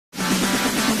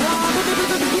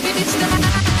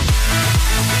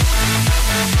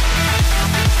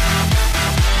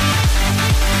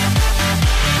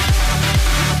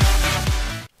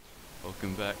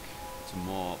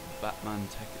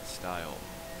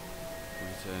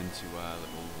return to our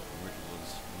little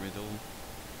riddler's riddle,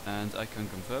 and I can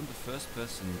confirm the first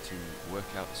person to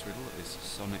work out this riddle is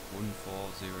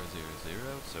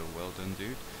Sonic14000, so well done,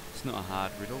 dude. It's not a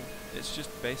hard riddle, it's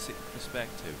just basic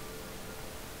perspective.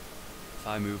 If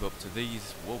I move up to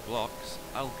these wool blocks,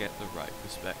 I'll get the right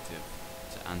perspective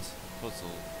to answer the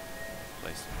puzzle.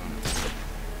 Place the opponent.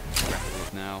 Grapple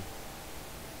it now.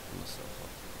 Pull myself up.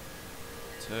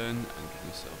 Turn and give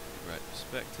myself the right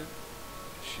perspective.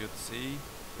 Should see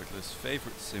Riddler's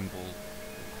favourite symbol,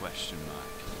 the question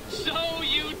mark. So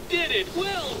you did it!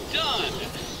 Well done!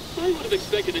 I would have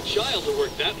expected a child to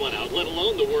work that one out, let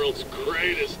alone the world's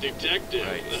greatest detective.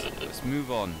 Right, let's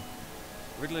move on.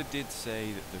 Riddler did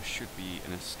say that there should be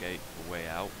an escape, a way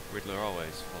out. Riddler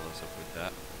always follows up with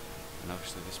that. And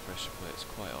obviously this pressure plate is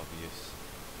quite obvious.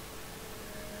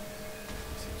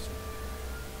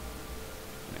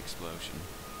 An explosion.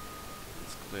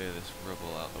 Let's clear this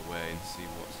rubble out of the way and see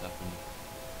what's happened.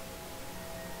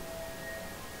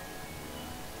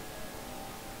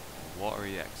 A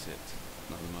watery exit.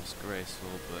 Not the most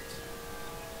graceful, but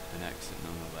an exit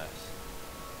nonetheless.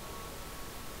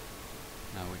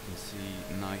 Now we can see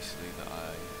nicely that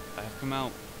I have come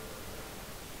out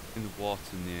in the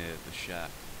water near the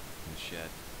shack and shed.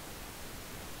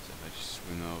 So if I just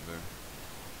swim over,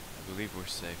 I believe we're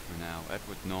safe for now.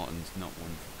 Edward Norton's not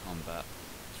one for combat.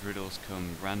 His riddles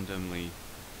come randomly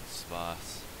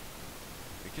sparse,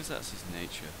 because that's his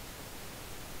nature.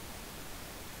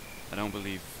 I don't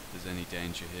believe there's any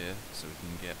danger here, so we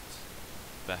can get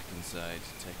back inside,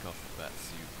 take off the bat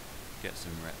suit, get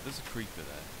some rest. There's a creeper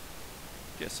there.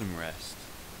 Get some rest,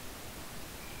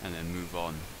 and then move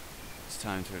on. It's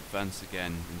time to advance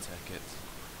again in Tekkit.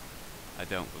 I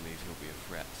don't believe he'll be a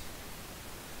threat.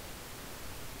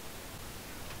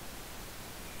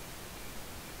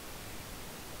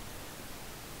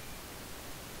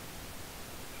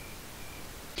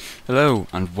 Hello,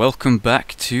 and welcome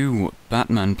back to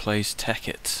Batman Plays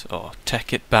Tekkit, or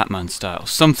Tekkit Batman Style,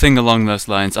 something along those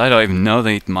lines. I don't even know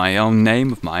my own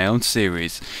name of my own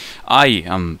series. I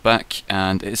am back,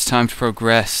 and it's time to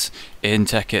progress in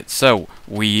Tekkit. So,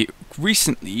 we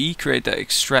recently created that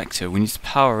extractor. We need to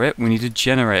power it. We need a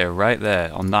generator right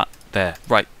there, on that,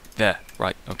 right,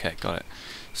 okay, got it.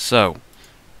 So,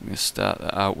 I'm going to start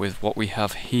that out with what we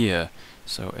have here.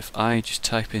 So, if I just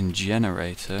type in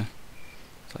generator,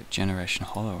 like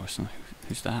GenerationHollow or something.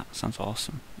 Who's that? Sounds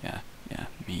awesome. Yeah,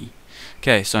 me.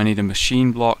 Okay, so I need a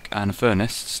machine block and a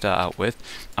furnace to start out with.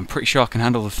 I'm pretty sure I can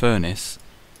handle the furnace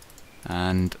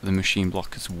and the machine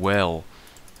block as well.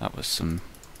 That was some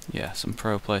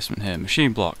pro placement here.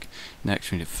 Machine block.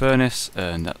 Next we need a furnace,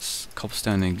 and that's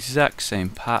cobblestone, the exact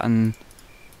same pattern.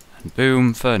 And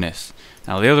boom, furnace.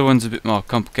 Now the other one's a bit more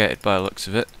complicated by the looks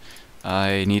of it.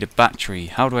 I need a battery.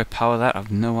 How do I power that? I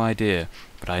have no idea.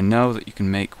 But I know that you can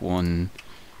make one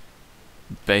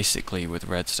basically with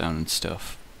redstone and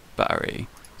stuff. Battery.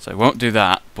 So I won't do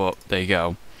that, but there you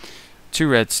go. 2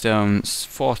 redstones,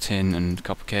 4 tin, and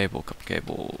copper cable. Copper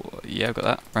cable. Yeah, I've got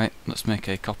that. Right, let's make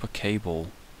a copper cable.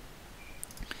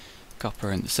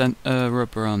 Copper in the center,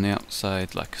 rubber on the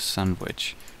outside like a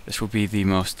sandwich. This will be the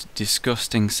most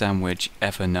disgusting sandwich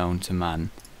ever known to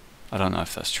man. I don't know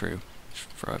if that's true. Just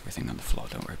throw everything on the floor,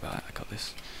 don't worry about it, I got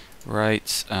this.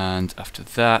 Right, and after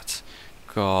that,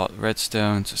 got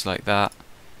redstone, just like that,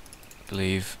 I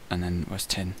believe, and then where's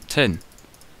tin? Tin.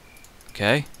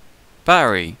 Okay.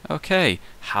 Battery. Okay.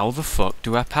 How the fuck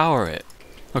do I power it?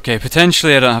 Okay,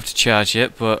 potentially I don't have to charge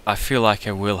it, but I feel like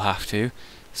I will have to.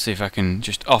 See if I can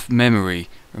just off memory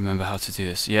remember how to do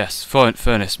this. Yes,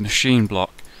 furnace, machine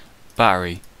block,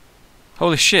 battery.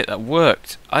 Holy shit, that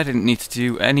worked. I didn't need to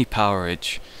do any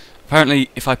powerage.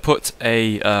 Apparently, if I put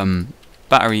a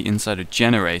battery inside a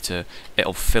generator,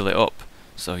 it'll fill it up.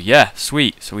 So yeah,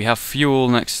 sweet. So we have fuel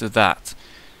next to that.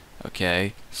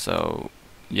 Okay, so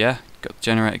yeah, got the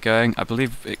generator going. I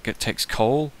believe it takes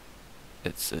coal.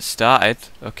 It's started.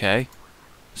 Okay,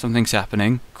 something's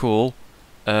happening. Cool.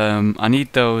 I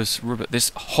need those rubber.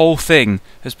 This whole thing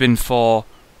has been for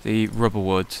the rubber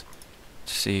wood.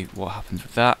 To see what happens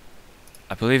with that.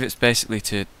 I believe it's basically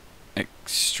to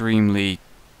extremely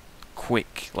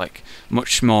quick, like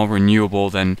much more renewable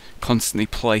than constantly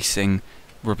placing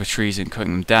rubber trees and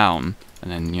cutting them down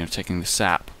and then, you know, taking the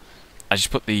sap. I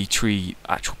just put the tree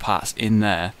actual parts in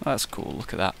there. Oh, that's cool,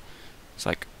 look at that. It's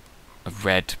like a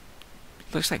red,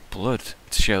 it looks like blood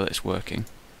to show that it's working.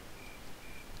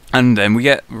 And then we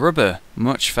get rubber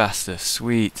much faster.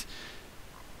 Sweet.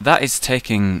 That is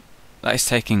taking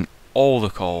all the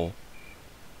coal.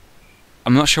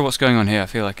 I'm not sure what's going on here. I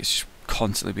feel like it's just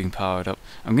constantly being powered up.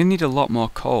 I'm going to need a lot more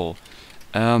coal.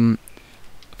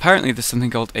 Apparently there's something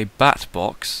called a bat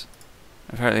box,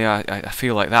 Apparently I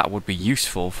feel like that would be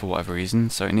useful for whatever reason,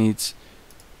 so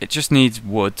it just needs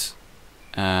wood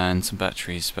and some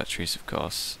batteries. Batteries, of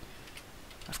course,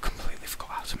 I've completely forgot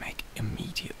how to make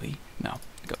immediately. No,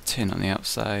 I've got tin on the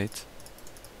outside,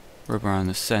 rubber on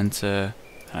the centre,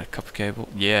 and a copper cable.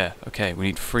 Yeah, okay, we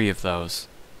need 3 of those.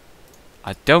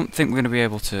 I don't think we're going to be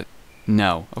able to...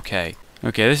 No, okay.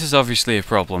 Okay, this is obviously a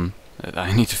problem that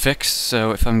I need to fix,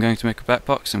 so if I'm going to make a bat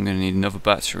box, I'm going to need another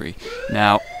battery.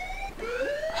 Now,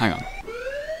 hang on.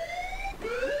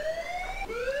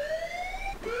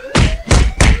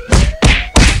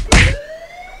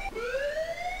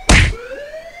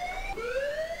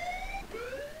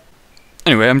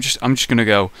 Anyway, I'm just gonna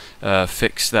go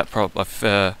fix that problem.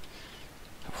 I've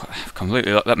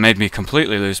completely, that made me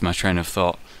completely lose my train of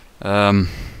thought. I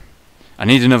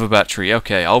need another battery.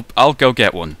 Okay, I'll go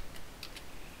get one.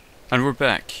 And we're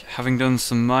back. Having done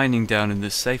some mining down in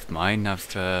this safe mine, I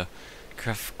found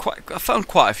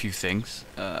quite a few things.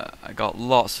 I got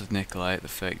lots of nickelite, the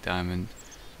fake diamond,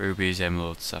 rubies,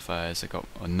 emeralds, sapphires. I got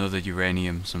another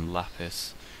uranium, some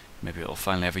lapis. Maybe it'll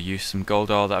finally ever use some gold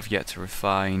ore that I've yet to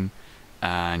refine,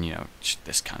 and you know,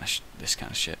 this kind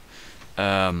of shit.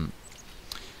 And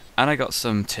I got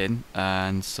some tin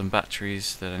and some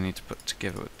batteries that I need to put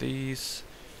together with these.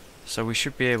 So we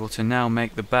should be able to now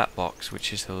make the bat box,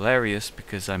 which is hilarious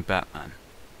because I'm Batman.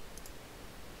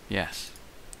 Yes.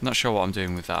 Not sure what I'm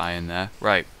doing with that iron there.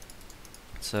 Right.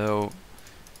 So,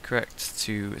 correct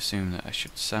to assume that I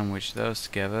should sandwich those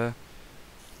together.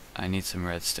 I need some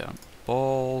redstone.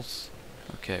 Balls.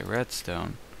 Okay,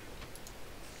 redstone.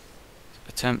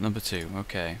 Attempt number 2.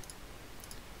 Okay.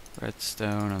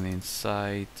 Redstone on the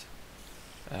inside.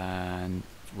 And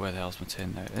where the hell's my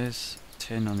tin? There it is.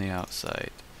 Tin on the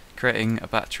outside. Creating a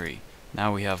battery.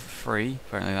 Now we have 3.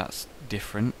 Apparently that's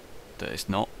different. That it's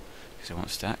not, because it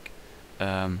won't stack.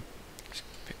 Just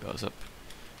pick those up.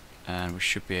 And we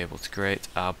should be able to create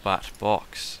our bat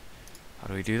box. How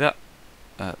do we do that?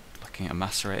 Looking at a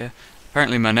macerator.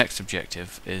 Apparently my next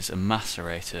objective is a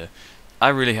macerator. I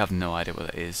really have no idea what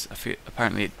that is.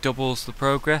 Apparently it doubles the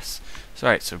progress. So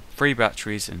right, so 3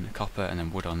 batteries and copper and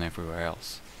then wood on everywhere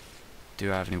else.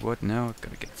 Do I have any wood? No, I've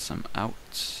got to get some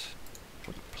out.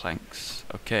 Wood planks.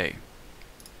 Okay.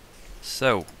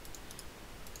 So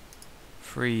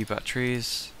 3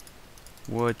 batteries,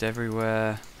 wood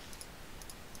everywhere,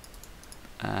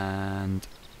 and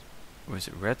was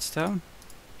it redstone?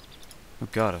 Oh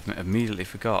god, I've immediately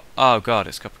forgot. Oh god,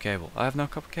 it's copper cable. I have no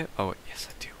copper cable. Oh wait, yes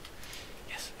I do.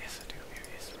 Yes I do. Here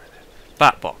it is, right there.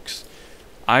 Bat box.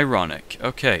 Ironic.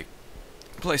 Okay,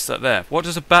 place that there. What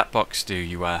does a bat box do,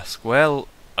 you ask? Well,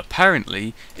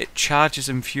 apparently it charges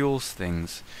and fuels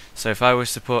things. So if I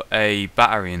was to put a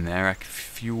battery in there, I could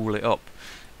fuel it up.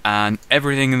 And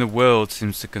everything in the world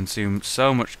seems to consume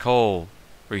so much coal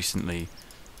recently.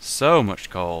 So much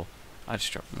coal. I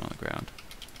just dropped them on the ground.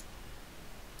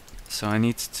 So I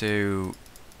need to...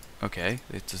 Okay,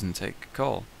 it doesn't take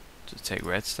coal. Does it take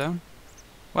redstone?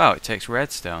 Wow, it takes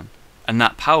redstone. And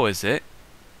that powers it.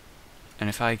 And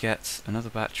if I get another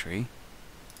battery,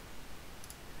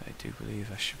 I do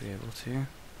believe I should be able to.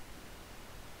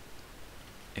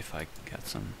 If I get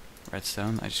some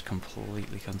redstone, I just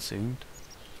completely consumed.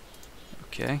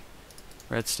 Okay,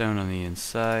 redstone on the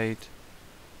inside,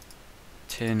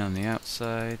 tin on the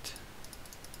outside,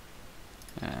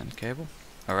 and cable.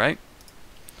 Alright,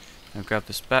 now grab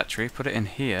this battery, put it in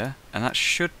here, and that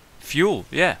should fuel,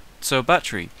 yeah, so a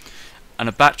battery. And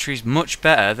a battery's much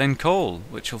better than coal,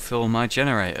 which will fill my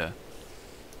generator.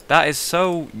 That is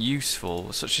so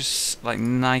useful, such a like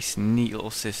nice, neat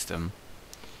little system.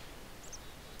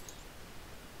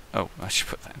 Oh, I should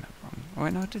put that in the wrong. Oh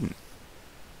wait, no I didn't.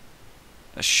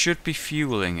 That should be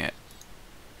fueling it.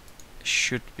 It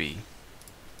should be.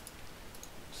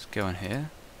 Let's go in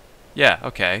here. Yeah,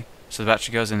 okay. So the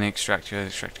battery goes in the extractor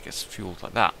gets fueled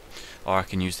like that. Or I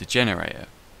can use the generator.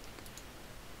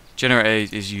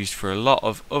 Generator is used for a lot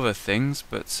of other things,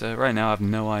 but right now I have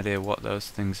no idea what those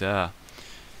things are.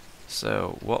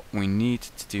 So what we need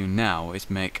to do now is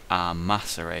make our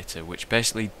macerator, which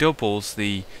basically doubles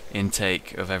the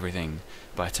intake of everything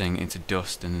by turning it into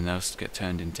dust, and then those get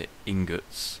turned into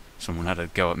ingots. Someone had a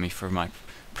go at me for my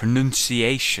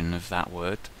pronunciation of that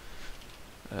word.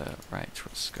 Right,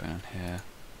 what's going on here?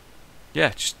 Yeah,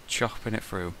 just chopping it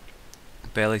through.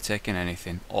 Barely taking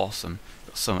anything. Awesome.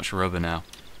 Got so much rubber now.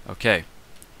 Okay.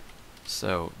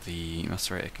 So the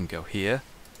macerator can go here.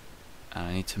 And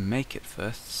I need to make it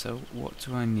first, so what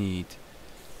do I need?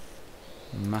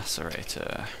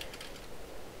 Macerator.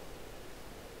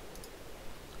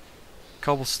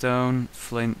 Cobblestone,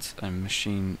 flint, and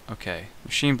machine... Okay,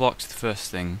 machine block's the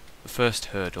first thing, the first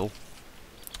hurdle.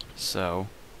 So,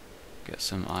 get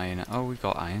some iron. Oh, we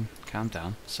got iron. Calm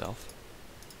down, self.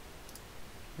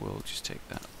 We'll just take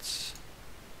that.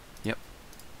 Yep.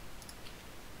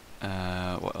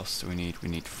 What else do we need? We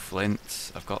need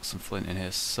flint. I've got some flint in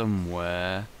here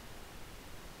somewhere.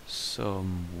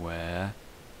 Somewhere.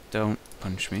 Don't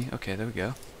punch me. Okay, there we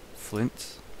go.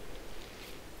 Flint.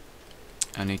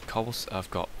 I need cobblestone.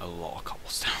 I've got a lot of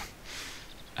cobblestone.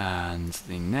 And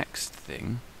the next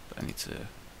thing that I need to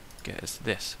get is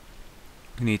this.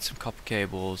 We need some copper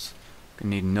cables. We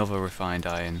need another refined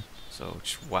iron. So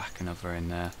just whack another in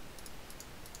there.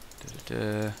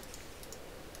 There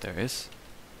it is.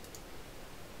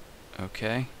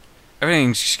 Okay.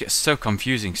 Everything just gets so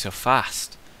confusing so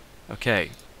fast.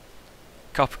 Okay.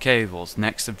 Copper cables,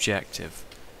 next objective.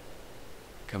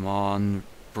 Come on,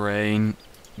 brain,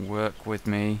 work with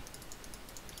me.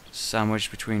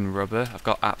 Sandwich between rubber. I've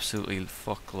got absolutely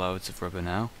fuckloads of rubber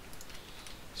now.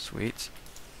 Sweet.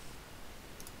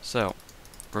 So,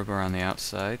 rubber on the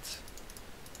outside.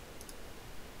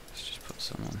 Let's just put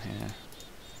some on here.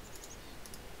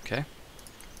 Okay.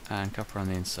 And copper on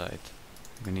the inside.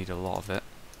 We need a lot of it.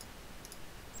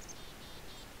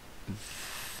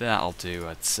 That'll do,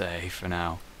 I'd say, for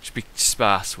now. Just be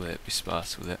sparse with it, be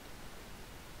sparse with it.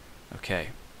 Okay.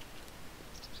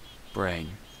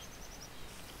 Brain.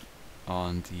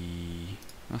 On the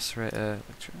macerator.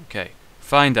 Okay.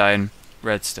 Refined iron,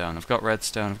 redstone. I've got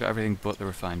redstone, I've got everything but the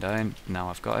refined iron. Now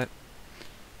I've got it.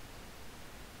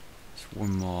 Just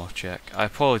one more check. I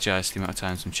apologise for the amount of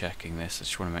times I'm checking this, I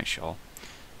just want to make sure.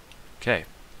 Okay.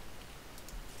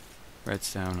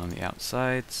 Redstone on the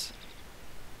outsides.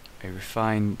 A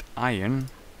refined iron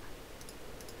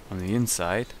on the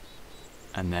inside.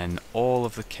 And then all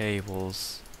of the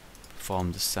cables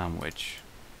form the sandwich.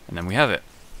 And then we have it.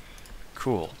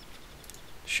 Cool.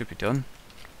 Should be done.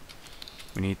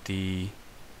 We need the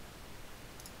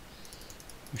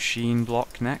machine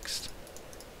block next.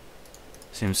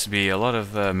 Seems to be a lot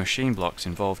of machine blocks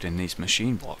involved in these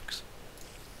machine blocks.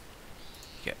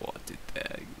 Get what I did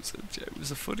there? It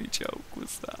was a funny joke,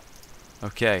 was that?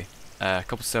 Okay,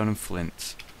 cobblestone and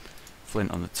flint.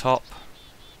 Flint on the top.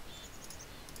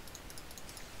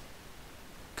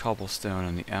 Cobblestone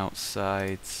on the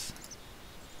outsides.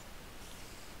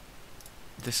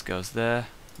 This goes there.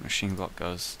 Machine block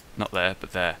goes not there,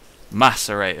 but there.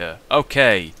 Macerator.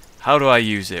 Okay. How do I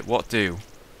use it? What do?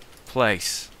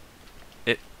 Place.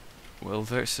 It. Well,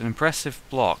 it's an impressive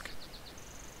block.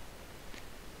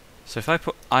 So if I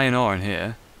put iron ore in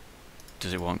here,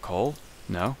 does it want coal?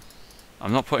 No.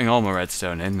 I'm not putting all my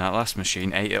redstone in. That last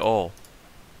machine ate it all.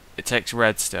 It takes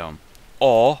redstone.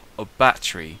 Or a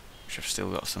battery, which I've still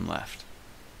got some left.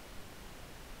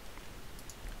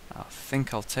 I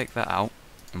think I'll take that out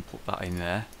and put that in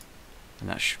there. And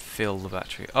that should fill the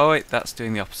battery. Oh wait, that's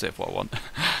doing the opposite of what I want.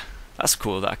 That's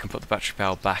cool that I can put the battery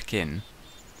power back in.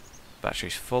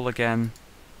 Battery's full again.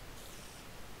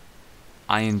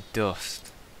 Iron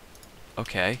dust.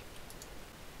 Okay.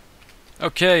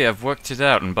 Okay, I've worked it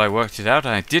out, and by worked it out,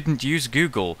 I didn't use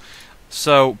Google.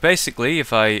 So basically,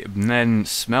 if I then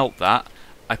smelt that,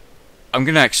 I'm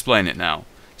going to explain it now.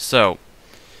 So,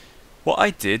 what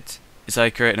I did is I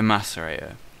created a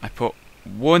macerator. I put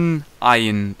one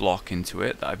iron block into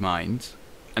it that I mined,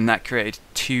 and that created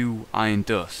 2 iron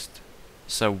dust.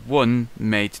 So 1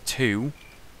 made 2,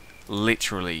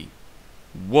 literally.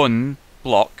 1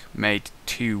 block made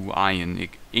 2 iron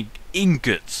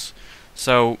ingots.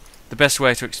 So the best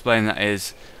way to explain that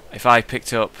is, if I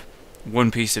picked up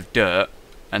 1 piece of dirt,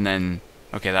 and then,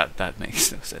 okay, that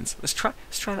makes no sense. Let's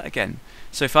try that again.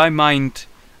 So if I mined,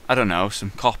 I don't know, some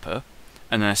copper,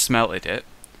 and then I smelted it,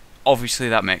 obviously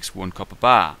that makes 1 copper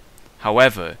bar.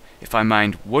 However, if I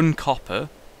mined 1 copper,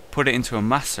 put it into a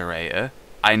macerator,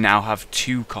 I now have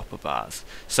 2 copper bars.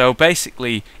 So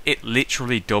basically, it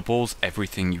literally doubles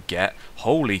everything you get.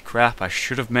 Holy crap, I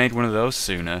should have made one of those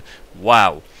sooner.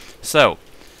 Wow. So,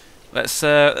 let's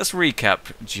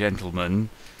recap, gentlemen.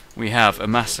 We have a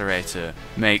macerator,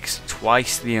 makes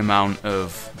twice the amount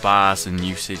of bars and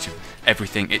usage of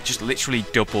everything. It just literally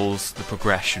doubles the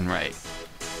progression rate.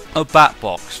 A bat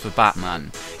box for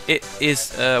Batman. It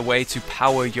is a way to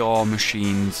power your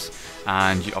machines,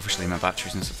 and obviously my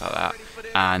batteries and stuff like that.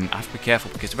 And I have to be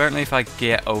careful, because apparently if I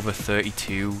get over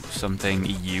 32 something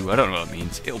EU, I don't know what it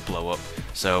means, it'll blow up.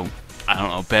 So, I don't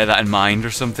know, bear that in mind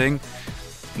or something.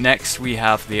 Next we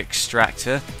have the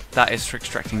extractor. That is for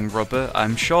extracting rubber.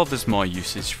 I'm sure there's more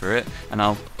usage for it, and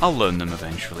I'll learn them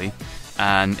eventually.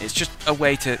 And it's just a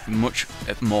way to much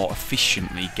more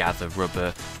efficiently gather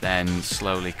rubber than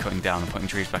slowly cutting down and putting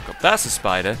trees back up. That's a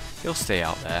spider, he'll stay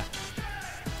out there.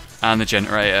 And the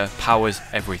generator powers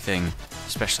everything.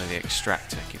 especially the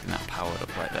extractor, keeping that powered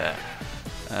up right there.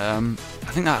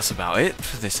 I think that's about it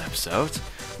for this episode.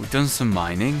 We've done some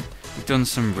mining, we've done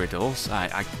some riddles.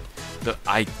 I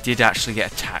did actually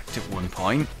get attacked at one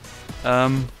point.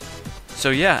 So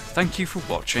yeah, thank you for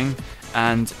watching,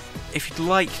 and if you'd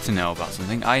like to know about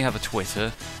something, I have a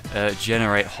Twitter,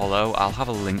 GenerationHollow. I'll have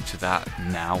a link to that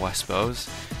now, I suppose,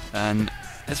 and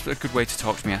it's a good way to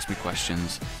talk to me, ask me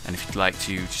questions, and if you'd like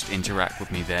to just interact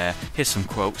with me there, here's some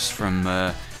quotes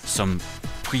from some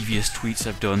previous tweets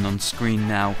I've done on screen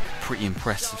now. Pretty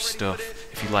impressive stuff.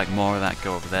 If you'd like more of that,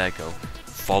 go over there, go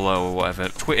follow or whatever.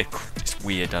 Twitter, it's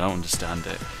weird, I don't understand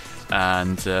it.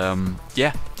 And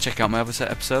yeah, check out my other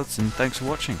set episodes, and thanks for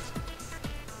watching.